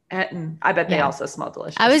 And I bet they also smell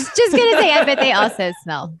delicious. I was just going to say, I bet they also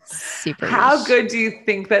smell super How good do you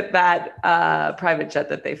think that private jet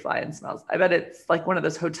that they fly in smells? I bet it's like one of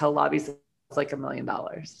those hotel lobbies that's like $1 million.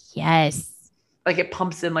 Yes. Like it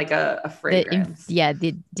pumps in like a fragrance.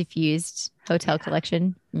 The diffused hotel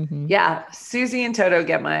collection. Mm-hmm. Yeah. Susie and Toto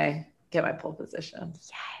get my pole position.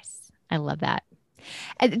 Yes. I love that.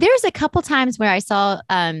 There's a couple times where I saw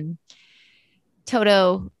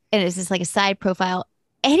Toto, and it's just like a side profile,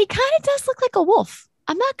 and he kind of does look like a wolf.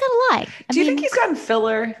 I'm not going to lie. Do you think he's gotten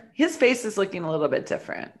filler? His face is looking a little bit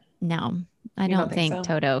different. No, I don't think so?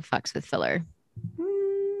 Toto fucks with filler.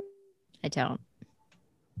 I don't.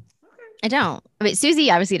 I don't. I mean,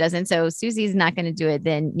 Susie obviously doesn't. So Susie's not going to do it.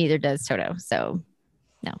 Then neither does Toto. So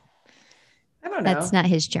no. I don't know. That's not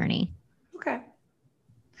his journey. Okay.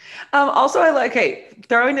 Also, I like,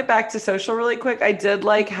 throwing it back to social really quick. I did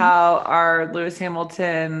like how our Lewis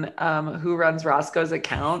Hamilton, who runs Roscoe's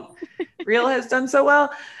account, reel has done so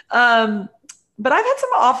well. But I've had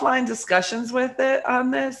some offline discussions with it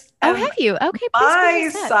on this. Oh, have you? Okay. My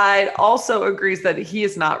side also agrees that he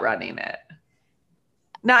is not running it.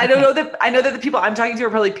 Now, I don't know that, I know that the people I'm talking to are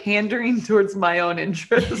probably pandering towards my own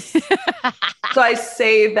interests. So I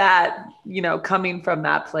say that, coming from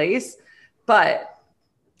that place, but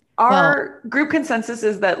our group consensus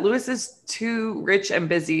is that Lewis is too rich and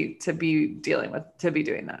busy to be doing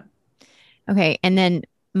that. Okay. And then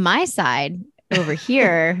my side over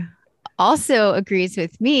here also agrees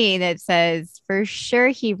with me that says for sure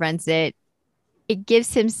he runs it. It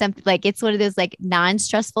gives him something, like it's one of those like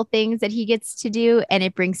non-stressful things that he gets to do, and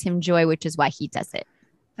it brings him joy, which is why he does it.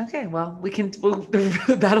 Okay, well,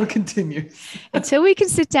 the battle continues until we can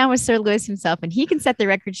sit down with Sir Lewis himself and he can set the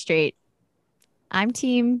record straight. I'm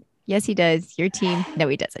team. Yes, he does. Your team. No,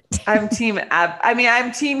 he doesn't. I'm team.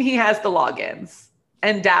 I'm team. He has the logins.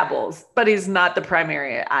 and dabbles, but he's not the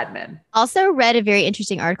primary admin. Also read a very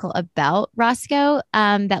interesting article about Roscoe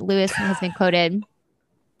that Lewis has been quoted.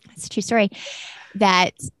 It's a true story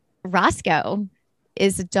that Roscoe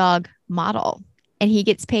is a dog model and he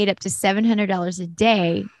gets paid up to $700 a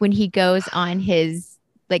day when he goes on his,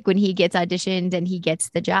 like when he gets auditioned and he gets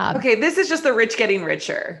the job. Okay, this is just the rich getting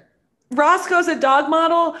richer. Roscoe's a dog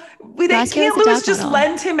model. Can't Lewis just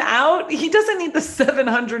lend him out? He doesn't need the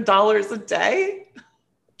 $700 a day.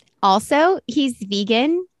 Also, he's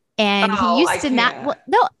vegan. And he used to not. Well,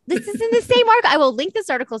 no, this is in the same article. I will link this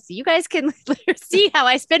article so you guys can see how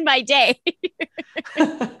I spend my day. We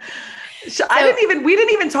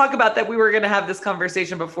didn't even talk about that. We were going to have this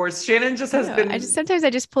conversation before. Shannon just has been. Sometimes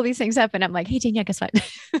I just pull these things up and I'm like, hey, Danielle, guess what?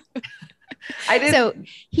 I didn't. So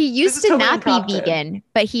he used to not be vegan,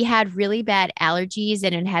 but he had really bad allergies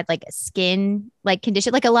and it had like a skin like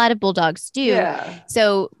condition, like a lot of bulldogs do. Yeah.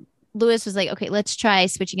 So Lewis was like, okay, let's try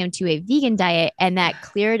switching him to a vegan diet. And that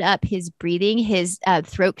cleared up his breathing. His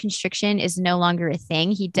throat constriction is no longer a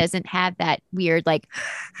thing. He doesn't have that weird, like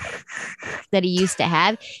that he used to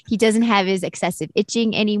have. He doesn't have his excessive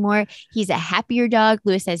itching anymore. He's a happier dog.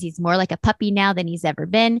 Lewis says he's more like a puppy now than he's ever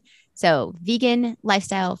been. So vegan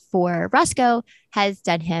lifestyle for Roscoe has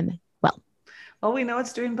done him well. Well, we know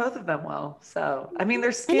it's doing both of them well. So, I mean,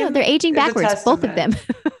 their skin. They're aging backwards, both of them.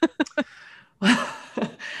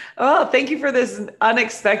 Oh, thank you for this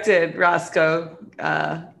unexpected Roscoe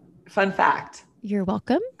fun fact. You're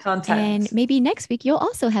welcome. Content. And maybe next week you'll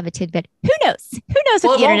also have a tidbit. Who knows? Who knows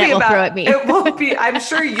what the internet will throw at me? It won't be. I'm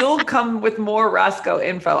sure you'll come with more Roscoe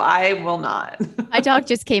info. I will not. My dog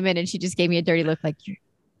just came in and she just gave me a dirty look like you're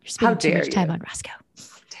spending too much time on Roscoe.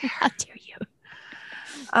 How dare you?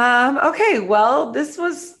 Okay. Well, this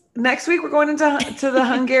was next week. We're going into the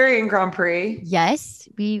Hungarian Grand Prix. Yes.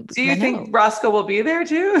 Do you think Roscoe will be there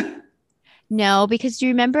too? No, because do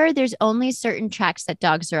you remember there's only certain tracks that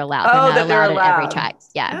dogs are allowed. They're not allowed at every track.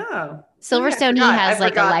 Yeah. Oh. Silverstone, he has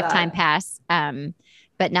like a lifetime pass,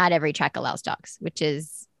 but not every track allows dogs, which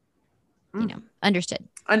is, understood.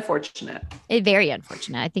 Unfortunate. Very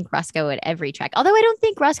unfortunate. I think Roscoe at every track, although I don't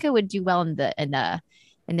think Roscoe would do well in the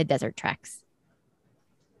desert tracks.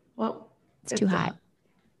 Well, it's too hot.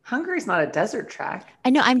 Hungary's not a desert track. I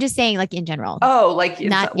know. I'm just saying, like in general. Oh, like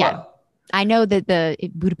not yeah. I know that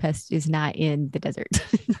Budapest is not in the desert.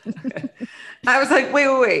 Okay. I was like,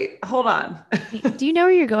 wait, hold on. Do you know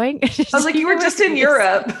where you're going? I was like, you were just in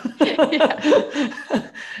Europe.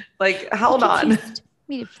 Like, hold on.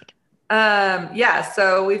 Yeah.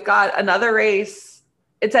 So we've got another race.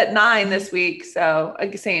 It's at 9 this week. So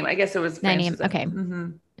same. I guess it was 9 a.m. Okay. Mm-hmm.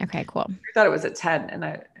 Okay. Cool. I thought it was at 10, and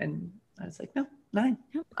I was like, no, 9.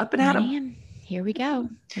 Nope. Up and at 'em. Here we go.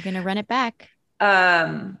 We're gonna run it back.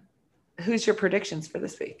 Who's your predictions for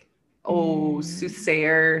this week? Oh,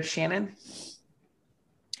 soothsayer Shannon.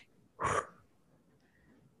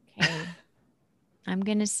 Okay. I'm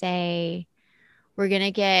gonna say we're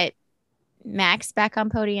gonna get Max back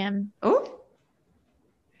on podium. Oh.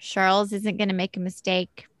 Charles isn't gonna make a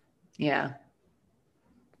mistake. Yeah.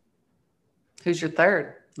 Who's your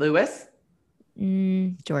third? Lewis?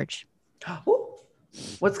 George. Ooh.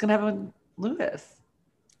 What's gonna happen with Lewis?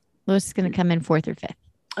 Lewis is gonna come in 4th or 5th.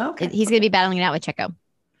 Okay. He's gonna be battling it out with Checo.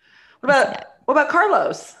 What about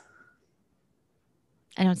Carlos?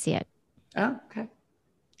 I don't see it. Oh, okay.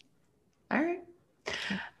 All right.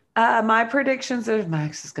 My predictions are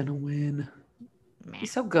Max is gonna win.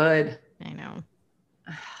 He's so good. I know.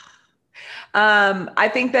 I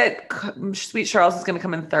think that Sweet Charles is going to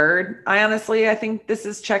come in 3rd. I think this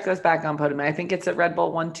is Checo's back on podium. I think it's at Red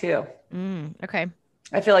Bull 1-2. Okay.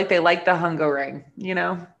 I feel like they like the Hungaroring,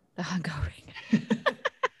 The Hungaroring.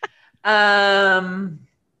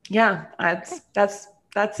 Yeah, that's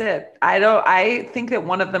it. I think that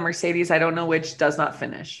one of the Mercedes, I don't know which, does not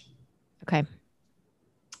finish. Okay.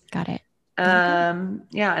 Got it.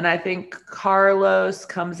 Yeah. And I think Carlos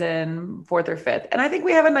comes in 4th or 5th. And I think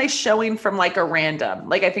we have a nice showing from like a random,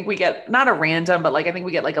 like, I think we get not a random, but like, I think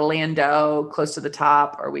we get like a Lando close to the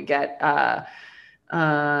top, or we get, I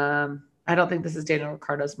don't think this is Daniel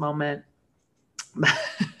Ricciardo's moment. But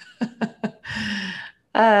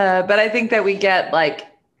I think that we get like,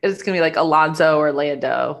 it's going to be like Alonso or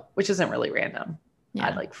Lando, which isn't really random. Yeah.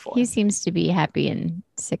 I'd like 4. He seems to be happy in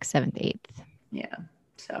 6th, 7th, 8th. Yeah.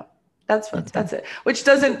 So that's it. Which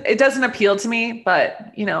doesn't appeal to me,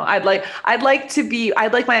 but I'd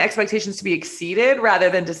like my expectations to be exceeded rather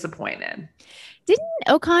than disappointed. Didn't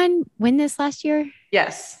Ocon win this last year?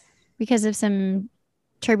 Yes. Because of some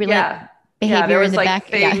turbulent behavior there was in the like back.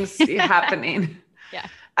 Things happening.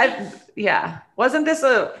 Yeah. Wasn't this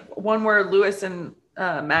a one where Lewis and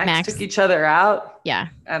Max took each other out. Yeah.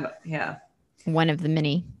 And yeah. One of the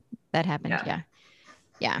many that happened.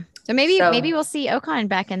 Yeah. So maybe we'll see Ocon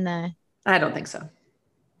back in the mix.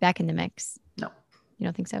 No. You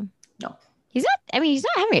don't think so? No. He's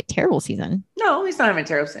not having a terrible season. No, he's not having a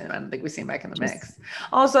terrible season. I don't think we see him back in the mix.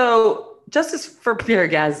 Also, justice for Pierre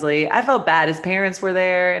Gasly. I felt bad. His parents were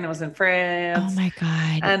there and it was in France. Oh my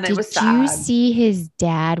God. And it was sad. Did you see his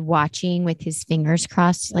dad watching with his fingers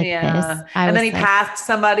crossed like this? And then he passed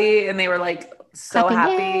somebody and they were like so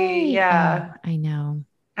happy. Yay. Yeah. I know.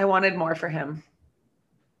 I wanted more for him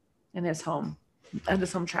in his home, at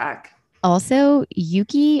his home track. Also,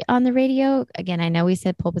 Yuki on the radio. Again, I know we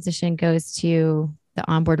said pole position goes to the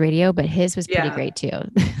onboard radio, but his was pretty great too.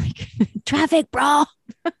 Like, traffic, bro.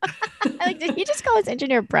 Like, did he just call his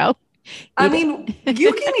engineer bro? I mean,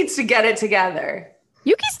 Yuki needs to get it together.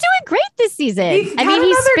 Yuki's doing great this season.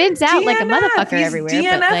 He spins out like a motherfucker everywhere. He's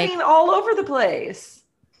DNFing all over the place.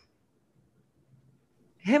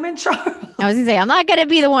 Him and Charles. I was gonna say, I'm not gonna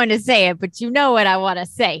be the one to say it, but you know what I want to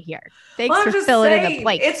say here. Thanks for filling in the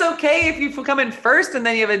plate. It's okay if you come in first and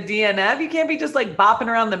then you have a DNF. You can't be just like bopping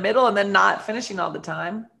around the middle and then not finishing all the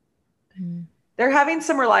time. Mm. They're having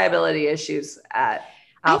some reliability issues at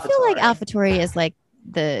AlphaTauri. I feel like AlphaTauri is like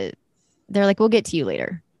they're like, we'll get to you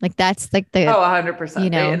later. Like that's like the 100%.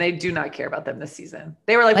 You know, and they do not care about them this season.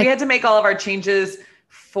 They were like, we had to make all of our changes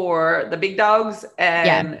for the big dogs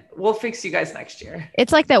and we'll fix you guys next year.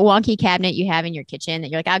 It's like that wonky cabinet you have in your kitchen that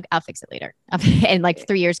you're like, I'll fix it later. And like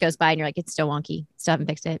 3 years goes by and you're like, it's still wonky. Still haven't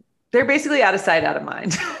fixed it. They're basically out of sight, out of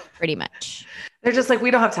mind. Pretty much. They're just like,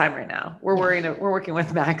 we don't have time right now. We're working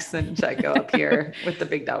with Max and Checo up here with the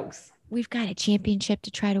big dogs. We've got a championship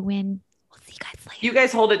to try to win. We'll see you guys later. You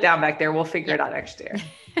guys hold it down back there. We'll figure it out next year.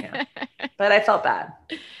 Yeah. But I felt bad.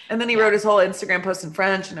 And then he wrote his whole Instagram post in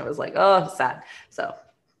French and it was like, oh, sad. So,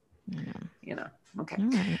 okay. All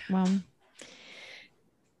right. Well,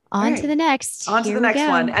 on to the next. On to the next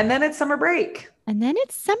one. And then it's summer break.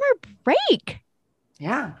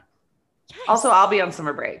 Yeah. Yes. Also, I'll be on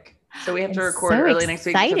summer break. So we have to record early next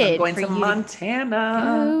week because I'm going to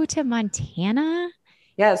Montana. Go to Montana?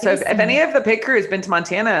 Yeah. So if any of the pit crew has been to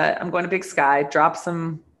Montana, I'm going to Big Sky,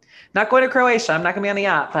 not going to Croatia. I'm not going to be on the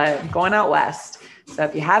yacht, but I'm going out west. So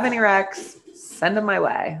if you have any recs, send them my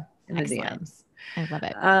way in the DMs. I love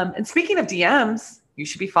it. And speaking of DMs, you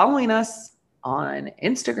should be following us on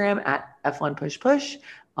Instagram at F1PushPush,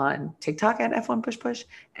 on TikTok at F1PushPush,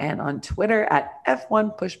 and on Twitter at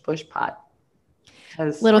F1PushPushPod.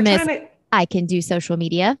 Little Miss, I can do social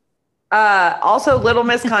media. Also, Little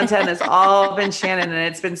Miss content has all been Shannon, and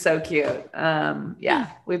it's been so cute.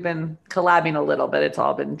 We've been collabing a little, but it's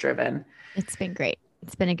all been driven. It's been great.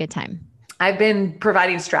 It's been a good time. I've been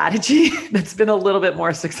providing strategy that's been a little bit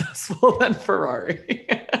more successful than Ferrari,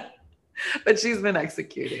 but she's been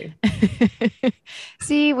executing.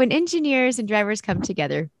 See, when engineers and drivers come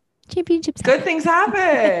together, championships good things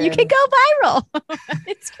happen. You can go viral.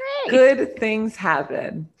 It's great. Good things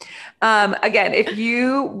happen. Again, if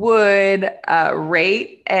you would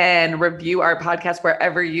rate and review our podcast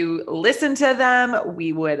wherever you listen to them,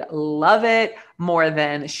 we would love it more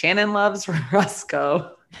than Shannon loves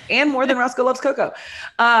Roscoe. And more than Roscoe loves Coco.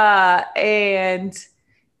 And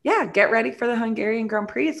get ready for the Hungarian Grand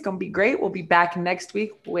Prix. It's going to be great. We'll be back next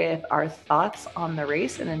week with our thoughts on the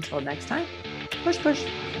race. And until next time, push, push.